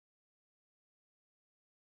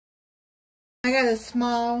I got a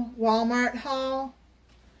small Walmart haul.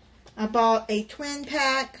 I bought a twin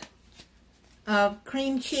pack of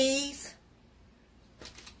cream cheese.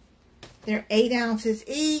 They're 8 ounces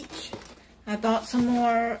each. I bought some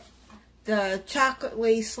more the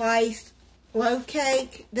chocolately sliced loaf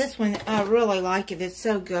cake. This one, I really like it. It's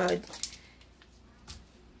so good.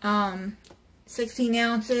 16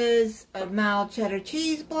 ounces of mild cheddar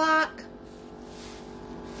cheese block.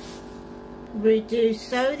 Reduced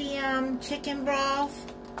sodium chicken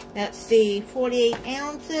broth. That's the 48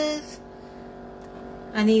 ounces.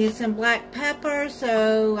 I needed some black pepper,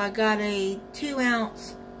 so I got a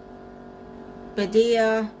 2-ounce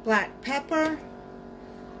Badia black pepper.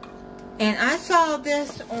 And I saw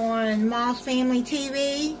this on Moss Family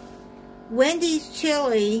TV. Wendy's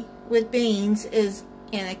chili with beans is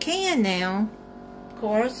in a can now. Of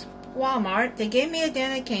course, Walmart. They gave me a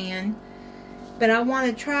dinner can. But I want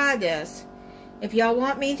to try this. If y'all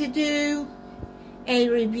want me to do a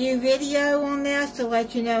review video on this to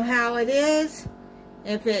let you know how it is,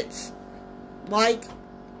 if it's like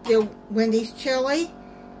the Wendy's chili,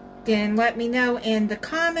 then let me know in the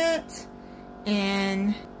comments.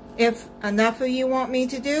 And if enough of you want me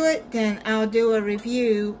to do it, then I'll do a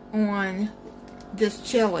review on this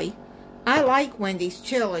chili. I like Wendy's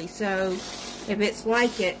chili, so if it's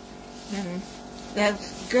like it, then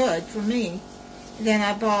that's good for me. Then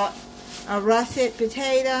I bought a russet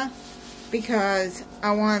potato because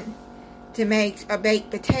I want to make a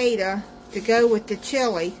baked potato to go with the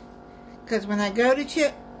chili. Because when I go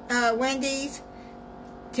to Wendy's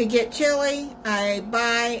to get chili, I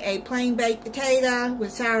buy a plain baked potato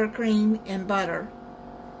with sour cream and butter.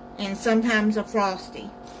 And sometimes a Frosty.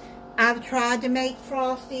 I've tried to make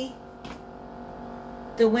Frosty,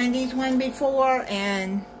 the Wendy's one before,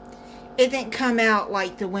 and it didn't come out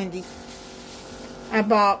like the Wendy's. I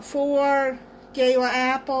bought 4 Gala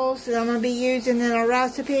apples that I'm going to be using in a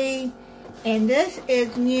recipe. And this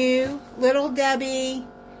is new Little Debbie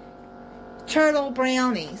turtle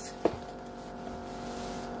brownies.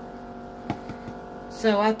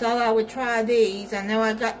 So I thought I would try these. I know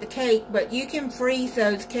I got the cake, but you can freeze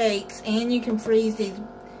those cakes and you can freeze these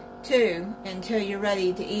too until you're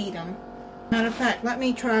ready to eat them. Matter of fact, let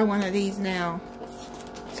me try one of these now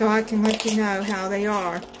so I can let you know how they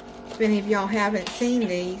are. If any of y'all haven't seen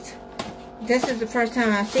these. This is the first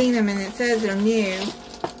time I've seen them, and it says they're new.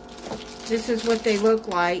 This is what they look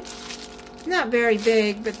like. Not very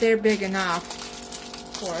big, but they're big enough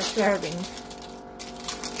for a serving.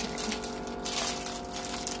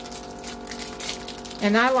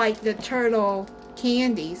 And I like the turtle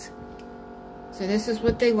candies. So this is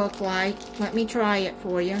what they look like. Let me try it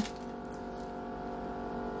for you.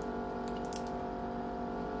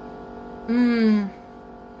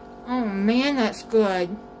 Oh man, that's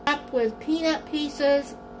good. Up with peanut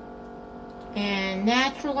pieces and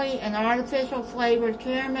naturally and artificial flavored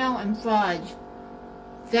caramel and fudge.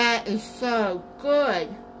 That is so good.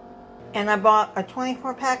 And I bought a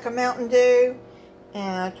 24 pack of Mountain Dew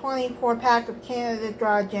and a 24 pack of Canada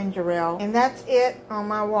Dry Ginger Ale. And that's it on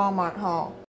my Walmart haul.